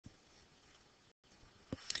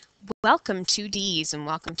Welcome to Ds and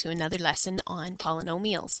welcome to another lesson on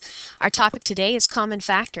polynomials. Our topic today is common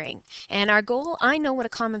factoring, and our goal, I know what a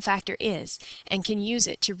common factor is and can use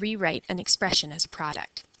it to rewrite an expression as a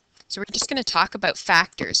product. So we're just going to talk about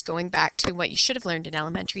factors going back to what you should have learned in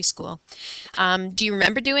elementary school. Do you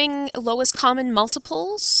remember doing lowest common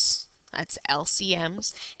multiples? That's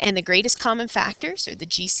LCMs. And the greatest common factors, or the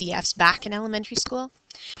GCFs, back in elementary school?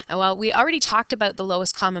 Well, we already talked about the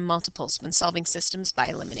lowest common multiples when solving systems by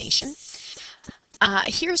elimination.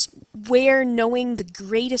 Here's where knowing the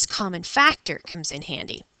greatest common factor comes in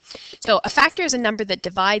handy. So a factor is a number that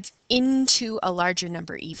divides into a larger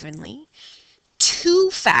number evenly.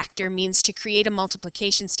 Two-factor means to create a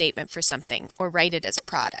multiplication statement for something or write it as a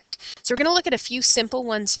product. So we're going to look at a few simple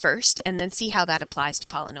ones first and then see how that applies to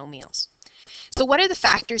polynomials. So what are the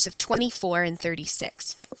factors of 24 and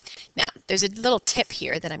 36? Now, there's a little tip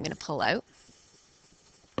here that I'm going to pull out.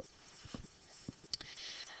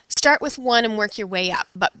 Start with 1 and work your way up,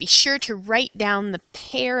 but be sure to write down the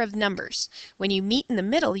pair of numbers. When you meet in the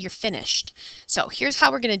middle, you're finished. So here's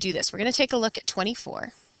how we're going to do this. We're going to take a look at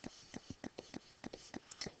 24,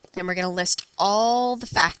 and we're going to list all the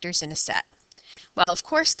factors in a set. Well, of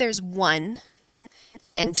course, there's 1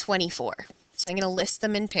 and 24, so I'm going to list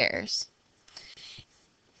them in pairs.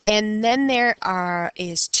 And then there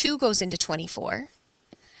is 2 goes into 24,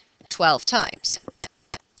 12 times.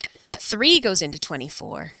 3 goes into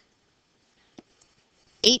 24,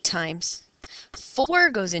 8 times. 4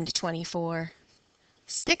 goes into 24,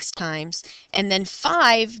 6 times. And then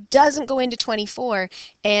 5 doesn't go into 24.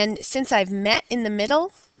 And since I've met in the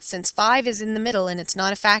middle, since 5 is in the middle and it's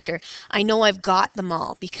not a factor, I know I've got them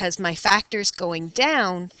all because my factors going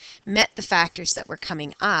down met the factors that were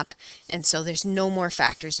coming up, and so there's no more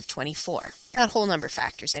factors of 24. Not whole number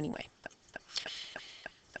factors anyway.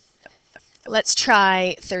 Let's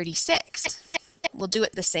try 36. We'll do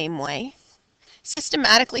it the same way.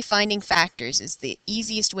 Systematically finding factors is the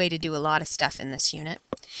easiest way to do a lot of stuff in this unit.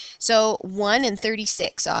 So 1 and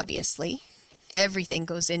 36, obviously. Everything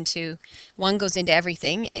goes into, 1 goes into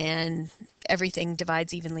everything, and everything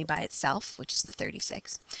divides evenly by itself, which is the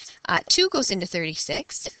 36. 2 goes into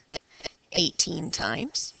 36, 18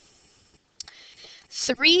 times.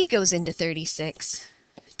 3 goes into 36,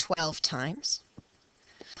 12 times.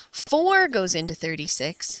 4 goes into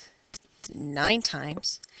 36, 9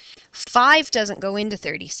 times. 5 doesn't go into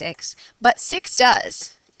 36, but 6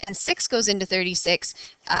 does. And 6 goes into 36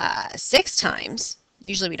 6 times.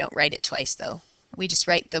 Usually we don't write it twice, though. We just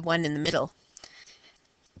write the one in the middle.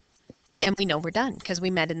 And we know we're done because we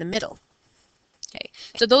met in the middle. Okay,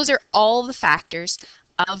 so those are all the factors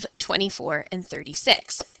of 24 and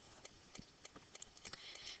 36.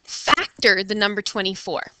 Factor the number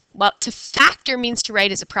 24. Well, to factor means to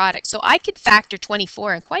write as a product. So I could factor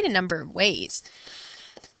 24 in quite a number of ways.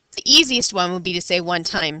 The easiest one would be to say 1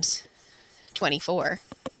 times 24.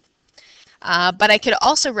 But I could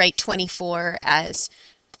also write 24 as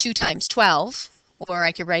 2 times 12, or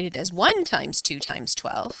I could write it as 1 times 2 times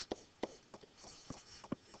 12.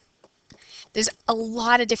 There's a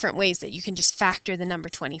lot of different ways that you can just factor the number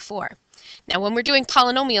 24. Now, when we're doing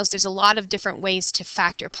polynomials, there's a lot of different ways to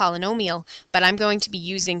factor a polynomial, but I'm going to be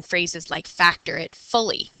using phrases like factor it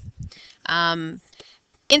fully.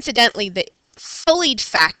 Incidentally, the fully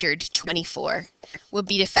factored 24 would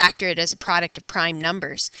be to factor it as a product of prime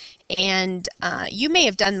numbers. And you may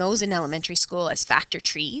have done those in elementary school as factor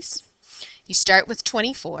trees. You start with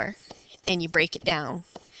 24 and you break it down.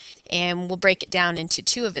 And we'll break it down into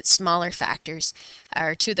 2 of its smaller factors,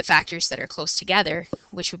 or 2 of the factors that are close together,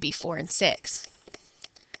 which would be 4 and 6.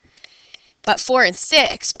 But 4 and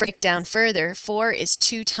 6 break down further. 4 is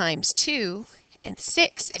 2 times 2, and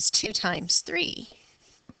 6 is 2 times 3.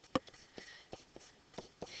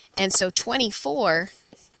 And so 24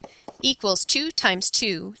 equals 2 times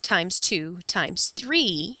 2 times 2 times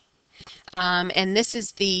 3. And this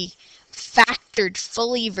is the factored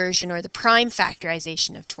fully version, or the prime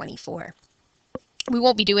factorization of 24. We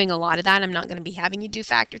won't be doing a lot of that. I'm not going to be having you do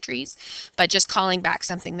factor trees, but just calling back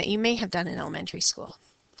something that you may have done in elementary school.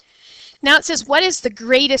 Now it says, what is the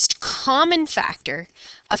greatest common factor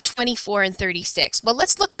of 24 and 36? Well,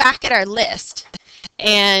 let's look back at our list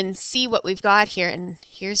and see what we've got here. And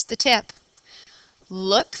here's the tip.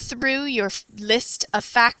 Look through your list of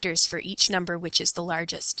factors for each number, which is the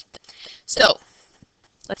largest. So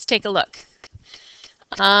let's take a look.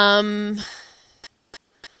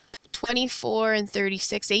 24 and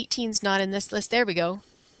 36, 18's not in this list. There we go.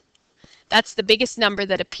 That's the biggest number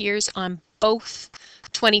that appears on both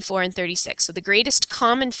 24 and 36. So the greatest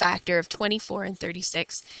common factor of 24 and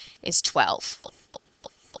 36 is 12.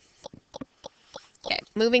 Okay,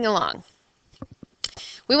 moving along.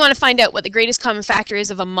 We want to find out what the greatest common factor is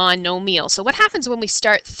of a monomial. So what happens when we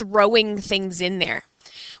start throwing things in there?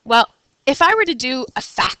 Well, if I were to do a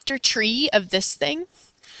factor tree of this thing,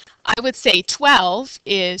 I would say 12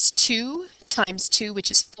 is 2 times 2, which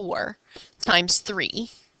is 4, times 3.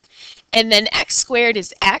 And then x squared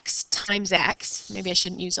is x times x. Maybe I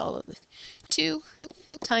shouldn't use all of the 2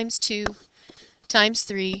 times 2 times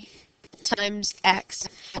 3 times x.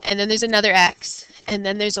 And then there's another x. And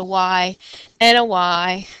then there's a y and a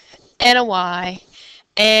y and a y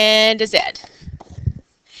and a z.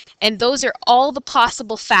 And those are all the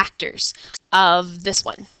possible factors of this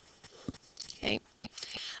one. Okay.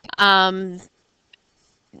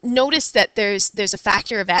 Notice that there's a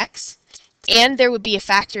factor of x, and there would be a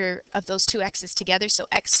factor of those two x's together, so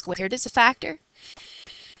x squared is a factor.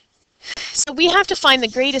 So we have to find the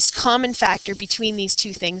greatest common factor between these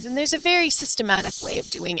two things, and there's a very systematic way of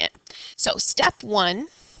doing it. So step 1,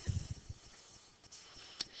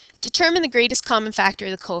 determine the greatest common factor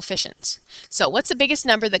of the coefficients. So what's the biggest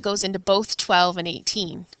number that goes into both 12 and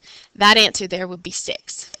 18? That answer there would be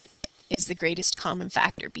 6 is the greatest common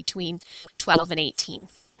factor between 12 and 18.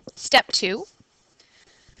 Step 2,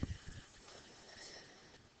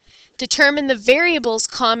 determine the variables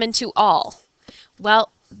common to all.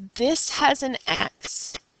 Well, this has an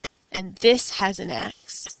x, and this has an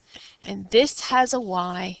x, and this has a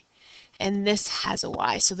y, and this has a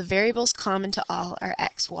y. So the variables common to all are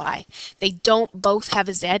x, y. They don't both have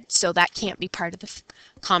a z, so that can't be part of the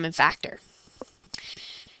common factor.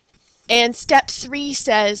 And step 3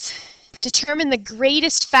 says, determine the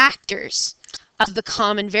greatest factors of the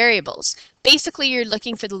common variables. Basically, you're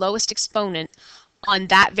looking for the lowest exponent on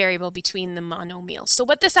that variable between the monomials. So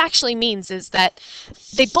what this actually means is that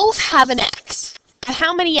they both have an x. And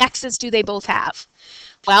how many x's do they both have?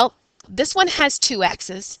 Well, this one has 2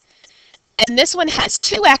 x's, and this one has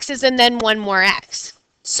 2 x's and then 1 more x.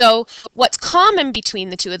 So what's common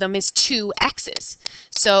between the two of them is 2 x's.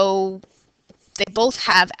 So they both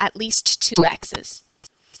have at least 2 x's.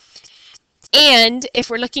 And if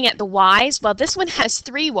we're looking at the y's, well, this one has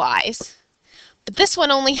 3 y's, but this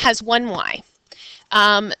one only has 1 y.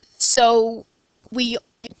 So we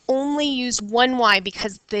only use 1 y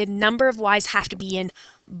because the number of y's have to be in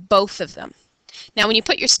both of them. Now, when you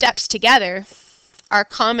put your steps together, our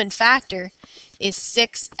common factor is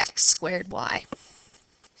 6x squared y.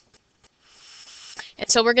 And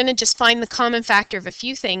so we're going to just find the common factor of a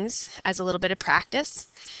few things as a little bit of practice.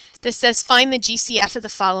 This says find the GCF of the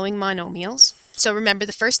following monomials. So remember,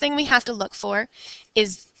 the first thing we have to look for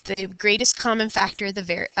is the greatest common factor of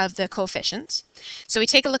the coefficients. So we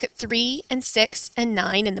take a look at 3 and 6 and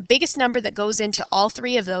 9, and the biggest number that goes into all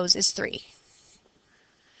 3 of those is 3.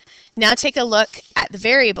 Now take a look at the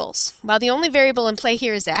variables. Well, the only variable in play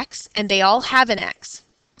here is x, and they all have an x.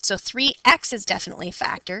 So 3x is definitely a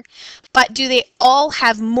factor, but do they all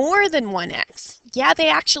have more than one x? Yeah, they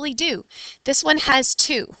actually do. This one has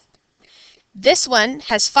 2. This one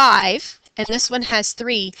has 5, and this one has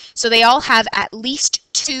 3, so they all have at least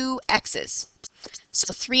 2 x's.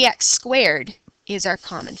 So 3x squared is our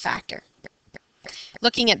common factor.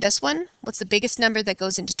 Looking at this one, what's the biggest number that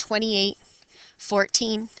goes into 28,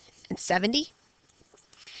 14, and 70?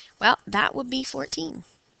 Well, that would be 14.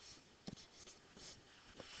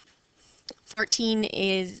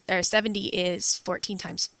 70 is 14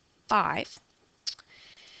 times 5.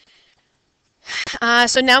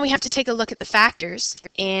 So now we have to take a look at the factors,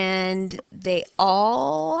 and they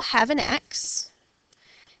all have an x.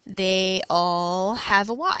 They all have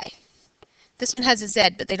a y. This one has a z,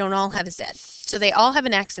 but they don't all have a z. So they all have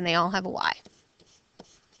an x and they all have a y.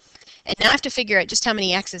 And now I have to figure out just how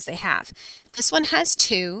many x's they have. This one has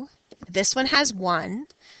 2, this one has 1,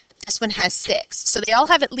 this one has 6. So they all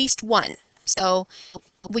have at least 1. So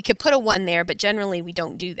we could put a 1 there, but generally we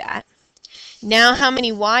don't do that. Now how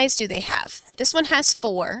many y's do they have? This one has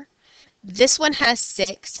 4, this one has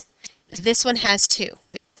 6, this one has 2.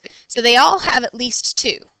 So they all have at least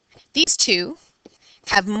 2. These two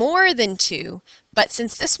have more than 2, but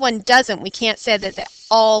since this one doesn't, we can't say that they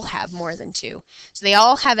all have more than 2. So they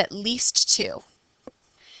all have at least 2.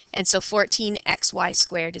 And so 14xy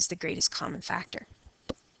squared is the greatest common factor.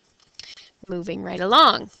 Moving right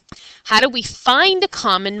along. How do we find a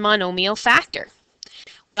common monomial factor?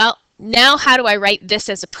 Well, now how do I write this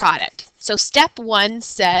as a product? So step 1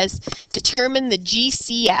 says determine the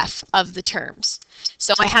GCF of the terms.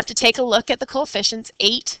 So I have to take a look at the coefficients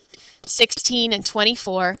 8, 16, and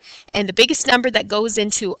 24, and the biggest number that goes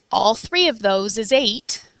into all 3 of those is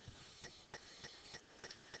 8.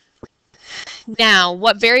 Now,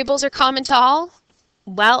 what variables are common to all?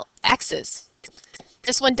 Well, x's.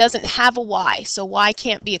 This one doesn't have a y, so y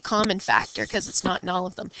can't be a common factor because it's not in all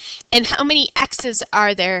of them. And how many x's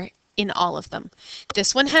are there in all of them?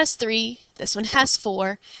 This one has 3, this one has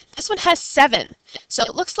 4, this one has 7. So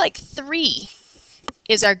it looks like 3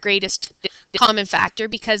 is our greatest common factor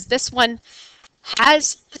because this one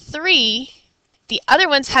has 3, the other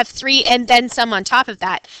ones have 3 and then some on top of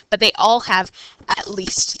that, but they all have at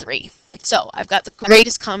least 3. So I've got the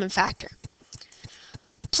greatest common factor.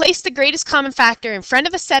 Place the greatest common factor in front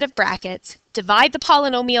of a set of brackets, divide the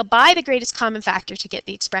polynomial by the greatest common factor to get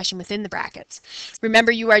the expression within the brackets.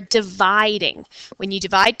 Remember, you are dividing. When you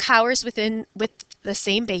divide powers with the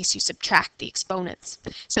same base, you subtract the exponents.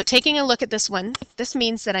 So taking a look at this one, this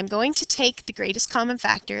means that I'm going to take the greatest common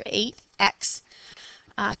factor, 8x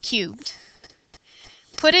cubed,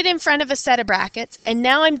 put it in front of a set of brackets, and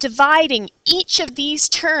now I'm dividing each of these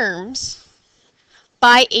terms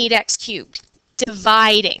by 8x cubed.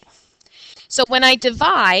 Dividing. So when I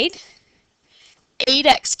divide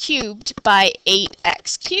 8x cubed by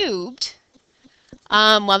 8x cubed,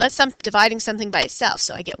 well, that's dividing something by itself,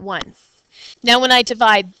 so I get 1. Now when I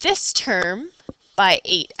divide this term by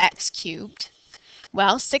 8x cubed,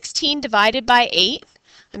 well, 16 divided by 8,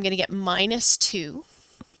 I'm going to get minus 2.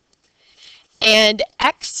 And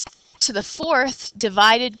x to the 4th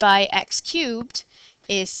divided by x cubed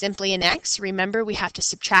is simply an x. Remember, we have to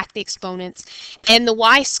subtract the exponents. And the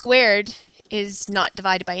y squared is not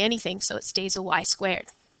divided by anything, so it stays a y squared.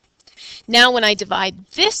 Now when I divide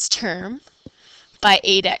this term by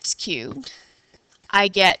 8x cubed, I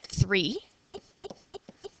get 3.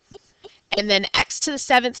 And then x to the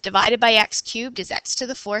 7th divided by x cubed is x to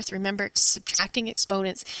the 4th. Remember, it's subtracting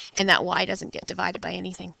exponents, and that y doesn't get divided by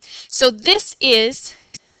anything. So this is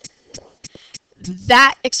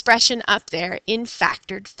that expression up there in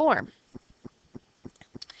factored form.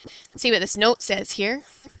 Let's see what this note says here.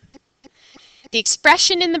 The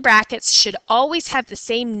expression in the brackets should always have the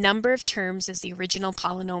same number of terms as the original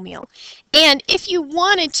polynomial. And if you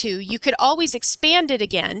wanted to, you could always expand it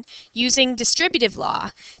again using distributive law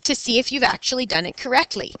to see if you've actually done it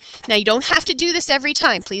correctly. Now, you don't have to do this every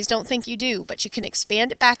time. Please don't think you do, but you can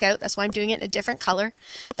expand it back out. That's why I'm doing it in a different color.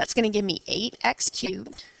 That's going to give me 8x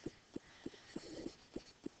cubed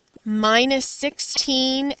minus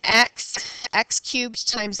 16x, x cubed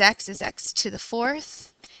times x is x to the 4th.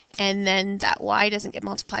 And then that y doesn't get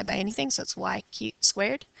multiplied by anything, so it's y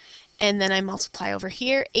squared. And then I multiply over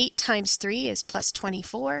here. 8 times 3 is plus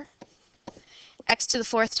 24. X to the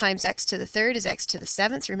 4th times x to the 3rd is x to the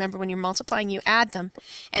 7th. Remember, when you're multiplying, you add them.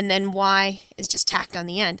 And then y is just tacked on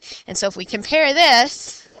the end. And so if we compare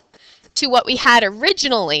this to what we had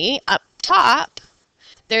originally up top,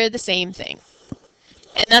 they're the same thing.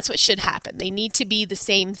 And that's what should happen. They need to be the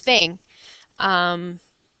same thing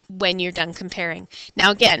when you're done comparing.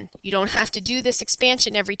 Now again, you don't have to do this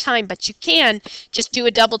expansion every time, but you can just do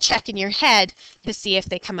a double check in your head to see if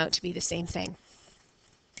they come out to be the same thing.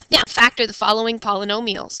 Now, factor the following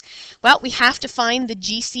polynomials. Well, we have to find the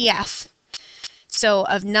GCF. So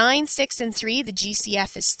of 9, 6, and 3, the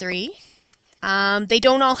GCF is 3. They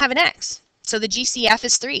don't all have an x, so the GCF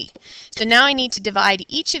is 3. So now I need to divide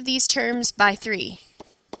each of these terms by 3.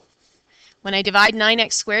 When I divide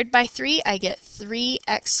 9x squared by 3, I get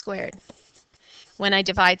 3x squared. When I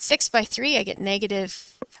divide 6 by 3, I get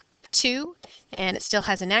negative 2, and it still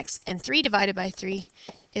has an x, and 3 divided by 3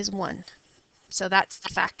 is 1. So that's the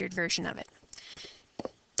factored version of it.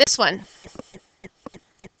 This one,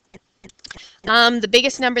 the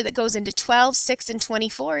biggest number that goes into 12, 6, and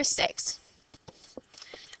 24 is 6.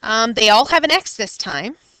 They all have an x this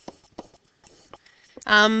time,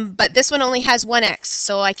 but this one only has one x,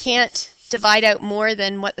 so I can't divide out more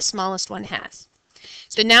than what the smallest one has.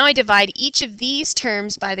 So now I divide each of these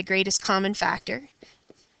terms by the greatest common factor.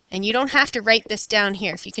 And you don't have to write this down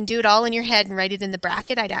here. If you can do it all in your head and write it in the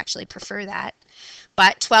bracket, I'd actually prefer that.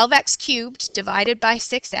 But 12x cubed divided by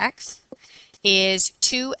 6x is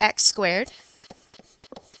 2x squared.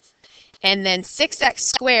 And then 6x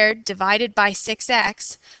squared divided by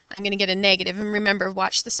 6x, I'm going to get a negative. And remember,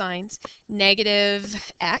 watch the signs.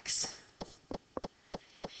 Negative x.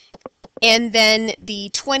 And then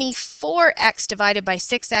the 24x divided by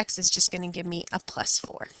 6x is just going to give me a plus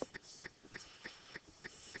 4.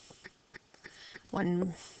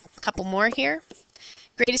 One couple more here.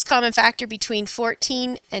 Greatest common factor between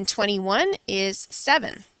 14 and 21 is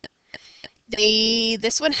 7.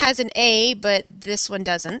 This one has an a, but this one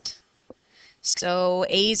doesn't. So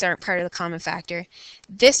a's aren't part of the common factor.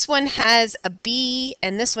 This one has a b,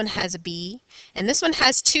 and this one has a b, and this one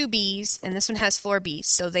has 2 b's, and this one has 4 b's.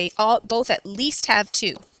 So they both at least have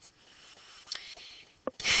 2.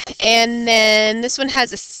 And then this one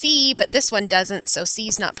has a C, but this one doesn't, so C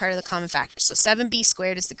is not part of the common factor. So 7b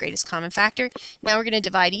squared is the greatest common factor. Now we're going to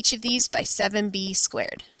divide each of these by 7b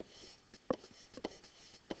squared.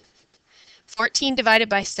 14 divided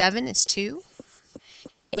by 7 is 2.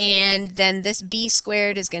 And then this b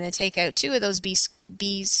squared is going to take out 2 of those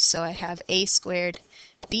b's, so I have a squared,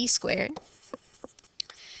 b squared.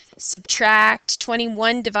 Subtract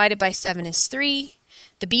 21 divided by 7 is 3.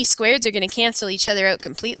 The b squareds are going to cancel each other out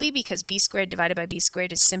completely because b squared divided by b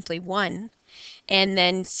squared is simply 1. And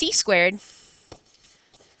then c squared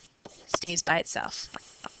stays by itself.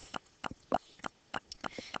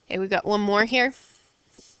 Okay, we've got one more here.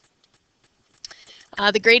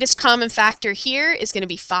 The greatest common factor here is going to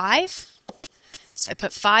be 5. So I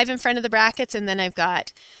put 5 in front of the brackets, and then I've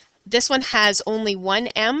got, this one has only one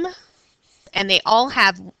m, and they all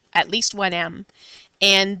have at least one m.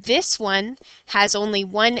 And this one has only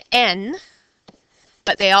one n,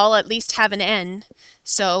 but they all at least have an n.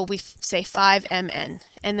 So we say 5mn,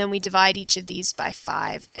 and then we divide each of these by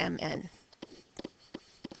 5mn.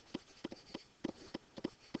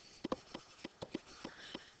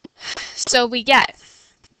 So we get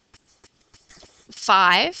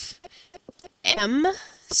 5m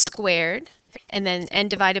squared, and then n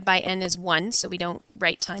divided by n is 1, so we don't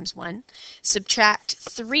write times 1. Subtract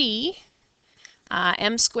 3,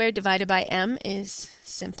 m squared divided by m is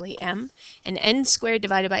simply m, and n squared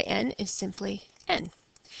divided by n is simply n.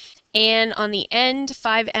 And on the end,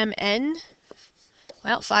 5mn,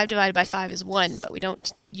 well, 5 divided by 5 is 1, but we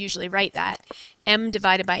don't usually write that. M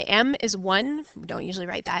divided by m is 1. We don't usually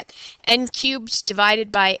write that. N cubed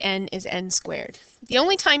divided by n is n squared. The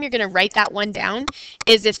only time you're going to write that one down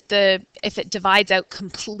is if it divides out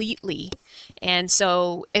completely. And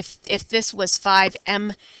so if this was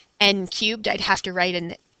 5mn cubed, I'd have to write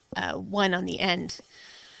an 1 on the end.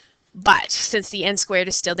 But since the n squared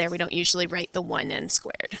is still there, we don't usually write the 1n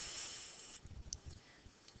squared.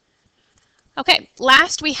 Okay,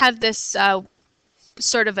 last we have this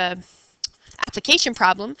sort of a application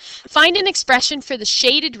problem. Find an expression for the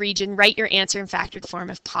shaded region. Write your answer in factored form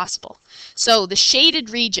if possible. So the shaded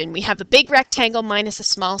region, we have a big rectangle minus a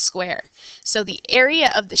small square. So the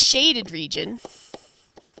area of the shaded region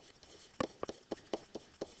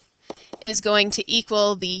is going to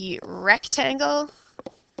equal the rectangle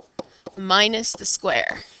minus the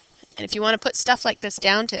square. And if you want to put stuff like this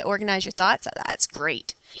down to organize your thoughts, that's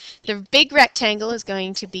great. The big rectangle is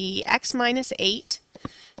going to be x minus 8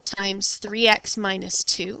 times 3x minus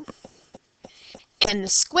 2. And the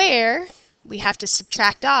square we have to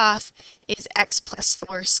subtract off is x plus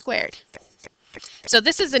 4 squared. So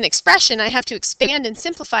this is an expression. I have to expand and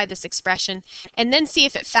simplify this expression and then see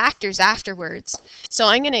if it factors afterwards. So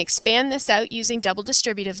I'm going to expand this out using double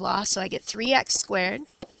distributive law. So I get 3x squared.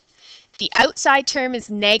 The outside term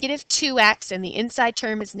is negative 2x and the inside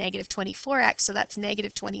term is negative 24x, so that's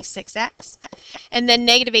negative 26x. And then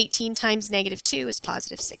negative 18 times negative 2 is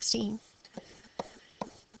positive 16.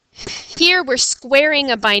 Here we're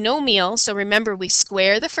squaring a binomial, so remember we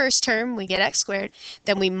square the first term, we get x squared,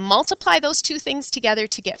 then we multiply those two things together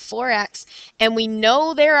to get 4x, and we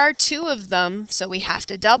know there are 2 of them, so we have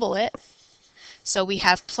to double it. So we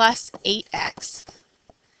have plus 8x.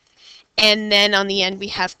 And then on the end we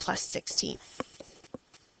have plus 16.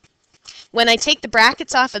 When I take the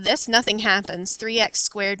brackets off of this, nothing happens. 3x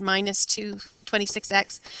squared minus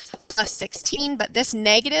 26x plus 16, but this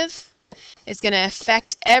negative is going to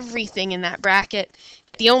affect everything in that bracket.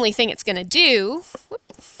 The only thing it's going to do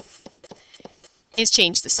is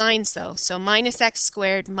change the signs though. So minus x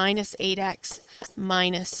squared minus 8x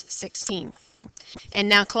minus 16. And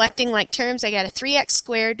now collecting like terms, I got a 3x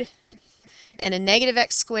squared and a negative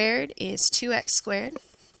x squared is 2x squared.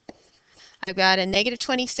 I've got a negative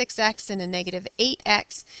 26x and a negative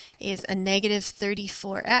 8x is a negative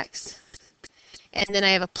 34x. And then I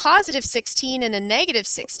have a positive 16 and a negative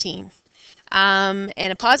 16. And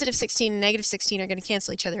a positive 16 and negative 16 are going to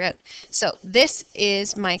cancel each other out. So this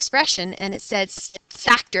is my expression, and it says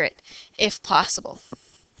factor it if possible.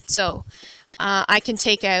 So I can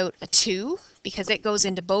take out a 2 because it goes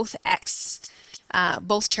into both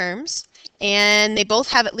terms. And they both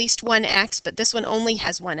have at least one x, but this one only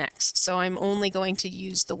has one x, so I'm only going to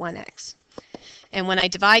use the 1x. And when I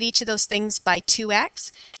divide each of those things by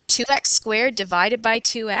 2x, 2x squared divided by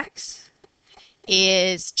 2x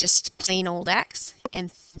is just plain old x,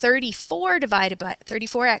 and 34x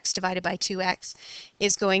divided by 2x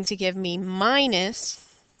is going to give me minus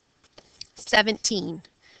 17.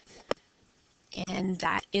 And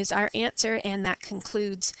that is our answer, and that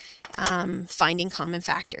concludes finding common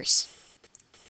factors.